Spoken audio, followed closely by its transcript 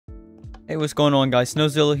Hey, what's going on, guys?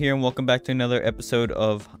 Snowzilla here, and welcome back to another episode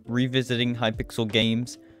of Revisiting Hypixel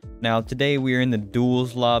Games. Now, today we are in the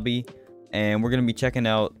Duels lobby, and we're going to be checking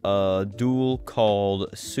out a duel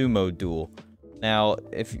called Sumo Duel. Now,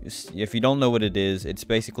 if you don't know what it is, it's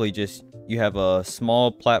basically just you have a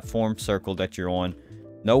small platform circle that you're on,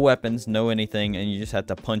 no weapons, no anything, and you just have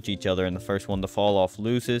to punch each other, and the first one to fall off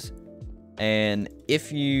loses. And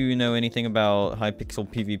if you know anything about Hypixel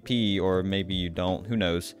PvP, or maybe you don't, who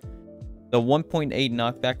knows? The 1.8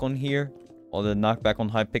 knockback on here, or the knockback on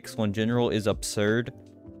Hypixel in general, is absurd.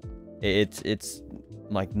 It's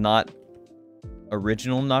like not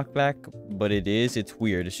original knockback, but it's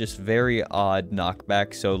weird. It's just very odd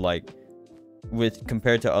knockback. So like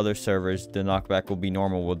compared to other servers, the knockback will be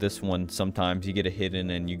normal. With this one, sometimes you get a hit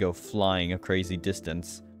in and you go flying a crazy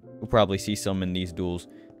distance. We'll probably see some in these duels.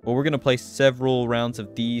 But we're gonna play several rounds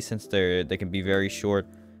of these since they can be very short.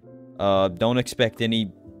 Don't expect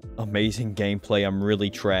any amazing gameplay. I'm really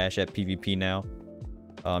trash at PvP now.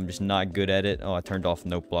 I'm just not good at it. Oh, I turned off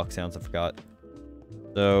note block sounds. I forgot.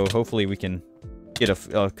 So hopefully we can get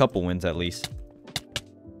a couple wins at least.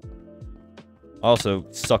 I also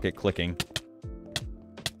suck at clicking.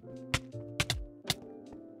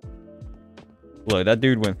 Look, that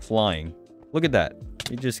dude went flying. Look at that.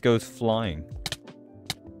 He just goes flying.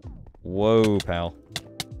 Whoa, pal.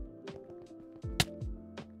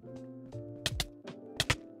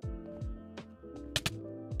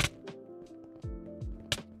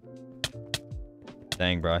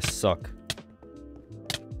 Dang, bro, I suck.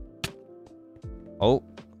 Oh,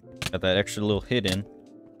 got that extra little hit in.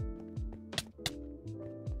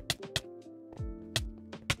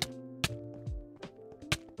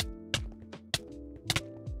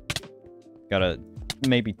 Gotta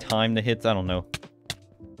maybe time the hits, I don't know.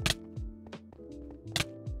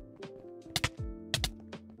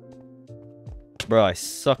 Bro, I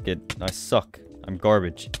suck. I'm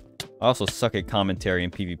garbage. I also suck at commentary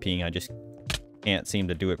and PvPing. I just can't seem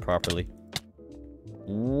to do it properly.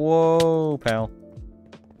 Whoa, pal.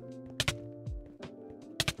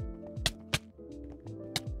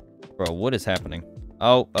 Bro, what is happening?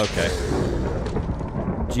 Oh, okay.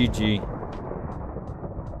 GG.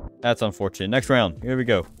 That's unfortunate. Next round. Here we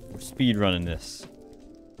go. We're speed running this.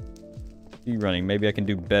 Speed running. Maybe I can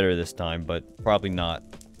do better this time, but probably not.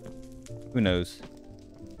 Who knows?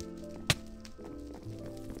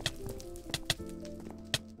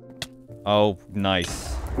 Oh,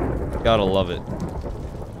 nice. Gotta love it.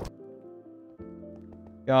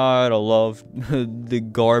 Gotta love the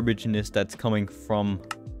garbageness that's coming from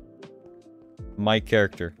my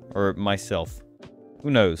character, or myself.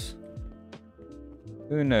 Who knows?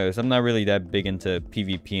 Who knows? I'm not really that big into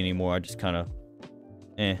PvP anymore. I just kind of...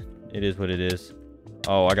 it is what it is.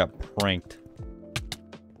 Oh, I got pranked.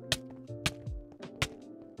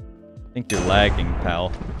 I think you're lagging,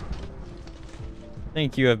 pal. I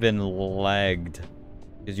think you have been lagged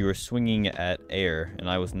because you were swinging at air and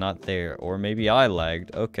I was not there, or maybe I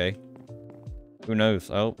lagged. Okay, who knows?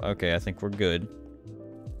 Oh, okay, I think we're good.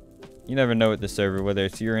 You never know with the server, whether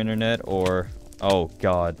it's your internet or... oh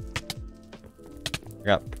god, I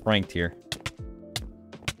got pranked here,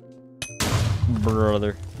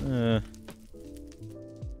 brother.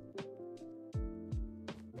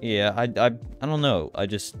 Yeah, I don't know. I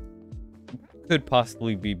just... could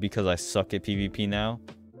possibly be because I suck at PvP now,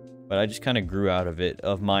 but I just kind of grew out of it,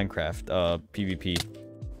 of Minecraft PvP.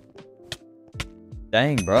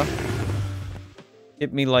 Dang, bro,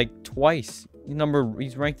 hit me like twice.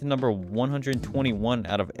 He's ranked number 121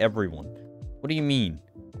 out of everyone. What do you mean,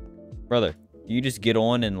 brother? Do you just get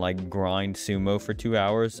on and like grind sumo for 2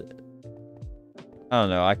 hours? I don't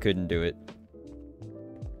know. I couldn't do it,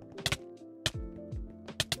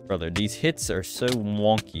 brother. These hits are so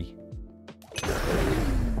wonky.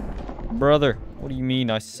 Brother, what do you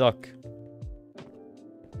mean I suck?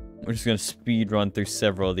 We're just gonna speed run through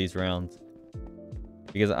several of these rounds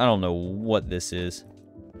because I don't know what this is.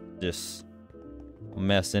 Just a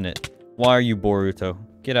mess in it. Why are you Boruto?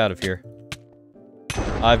 Get out of here.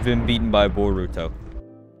 I've been beaten by Boruto.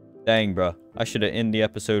 Dang, bro. I should have ended the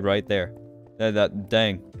episode right there.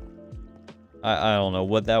 Dang. I don't know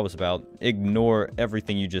what that was about. Ignore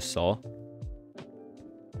everything you just saw.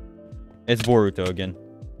 It's Boruto again.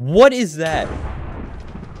 What is that?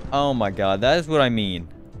 Oh my god, that is what I mean.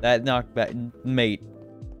 That knockback, mate.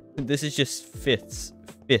 This is just fists.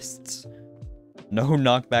 No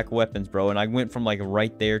knockback weapons, bro. And I went from like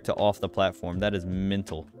right there to off the platform. That is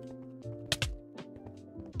mental.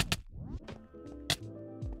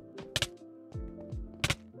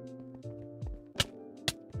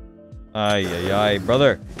 Ay,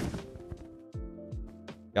 brother.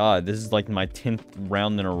 God, this is like my 10th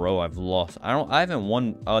round in a row I've lost. I haven't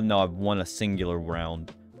won. Oh, no, I've won a singular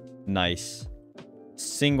round. Nice.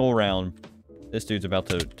 Single round. This dude's about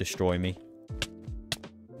to destroy me.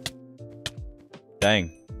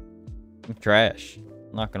 Dang. I'm trash.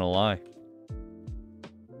 Not gonna lie.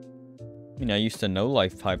 I mean, I used to know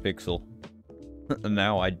life Hypixel.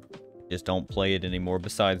 Now I just don't play it anymore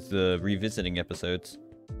besides the revisiting episodes.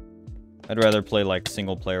 I'd rather play like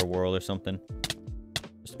single player world or something.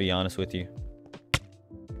 Just to be honest with you.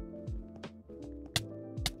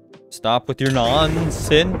 Stop with your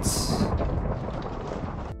nonsense.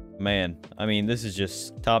 Man, I mean, this is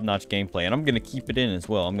just top-notch gameplay, and I'm gonna keep it in as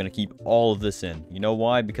well. I'm gonna keep all of this in. You know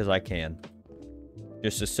why? Because I can.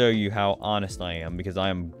 Just to show you how honest I am, because I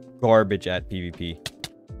am garbage at PvP.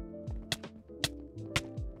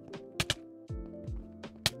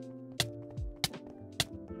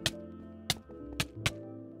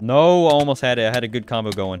 No, I almost had it. I had a good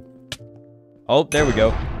combo going. Oh, there we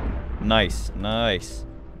go. Nice, nice.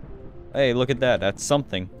 Hey, look at that. That's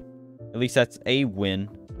something. At least that's a win.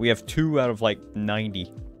 We have 2 out of like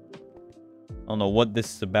 90. I don't know what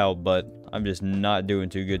this is about, but I'm just not doing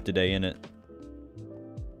too good today in it.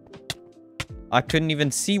 I couldn't even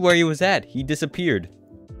see where he was at. He disappeared.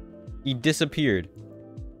 He disappeared.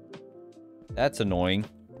 That's annoying.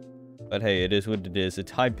 But hey, it is what it is.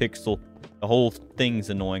 It's Hypixel. The whole thing's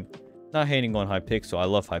annoying. Not hating on Hypixel. I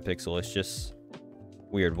love Hypixel. It's just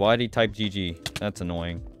weird. Why did he type GG? That's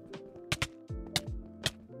annoying.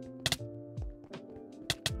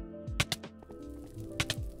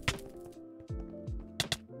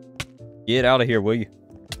 Get out of here, will you?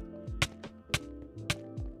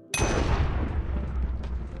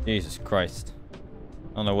 Jesus Christ.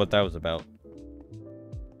 I don't know what that was about.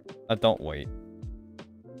 I don't wait.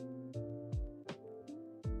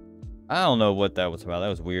 I don't know what that was about. That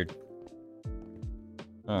was weird.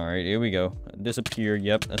 Alright, here we go. Disappear.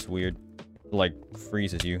 Yep, that's weird. Like,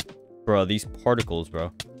 freezes you. Bro, these particles,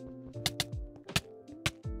 bro.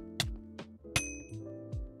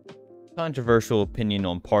 Controversial opinion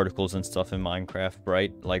on particles and stuff in Minecraft,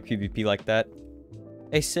 right? Like PvP like that.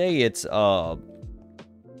 They say it's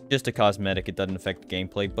just a cosmetic, it doesn't affect the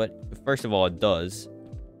gameplay, but first of all it does.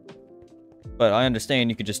 But I understand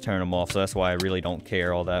you could just turn them off, so that's why I really don't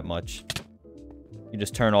care all that much. You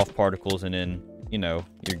just turn off particles and then, you know,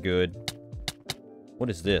 you're good. What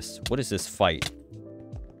is this? What is this fight?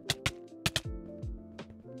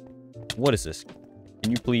 What is this?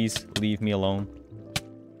 Can you please leave me alone?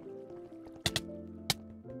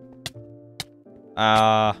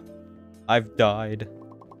 I've died.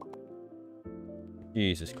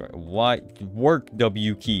 Jesus Christ. Why? Work,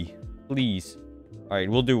 W key. Please. Alright,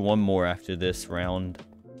 we'll do one more after this round.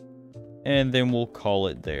 And then we'll call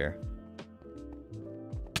it there.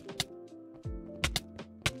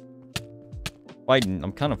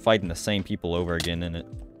 I'm kind of fighting the same people over again, isn't it?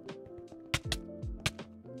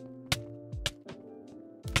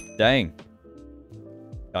 Dang.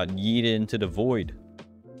 Got yeeted into the void.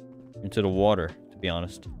 Into the water, to be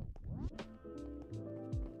honest.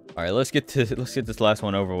 Alright, let's get this last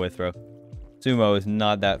one over with, bro. Sumo is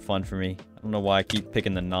not that fun for me. I don't know why I keep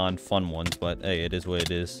picking the non-fun ones, but hey, it is what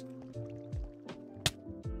it is.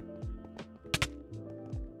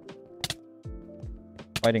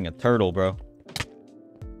 Fighting a turtle, bro.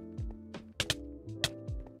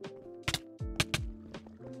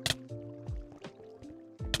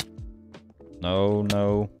 No,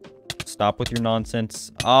 no. Stop with your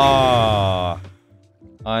nonsense. Ah.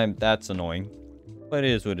 That's annoying. But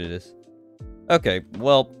it is what it is. Okay,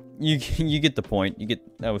 well, you get the point.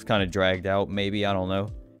 That was kind of dragged out, maybe, I don't know.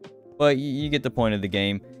 But you get the point of the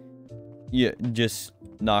game. You just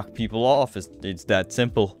knock people off. It's that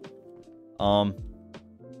simple.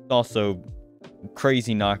 Also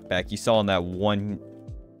crazy knockback. You saw in that one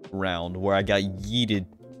round where I got yeeted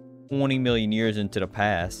 20 million years into the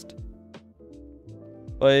past.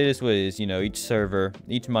 But it is what it is, you know, each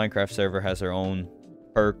Minecraft server has their own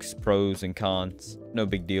perks, pros, and cons. No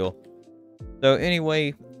big deal. So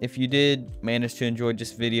anyway, if you did manage to enjoy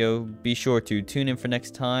this video, be sure to tune in for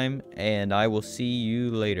next time, and I will see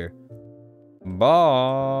you later.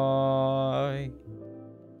 Bye!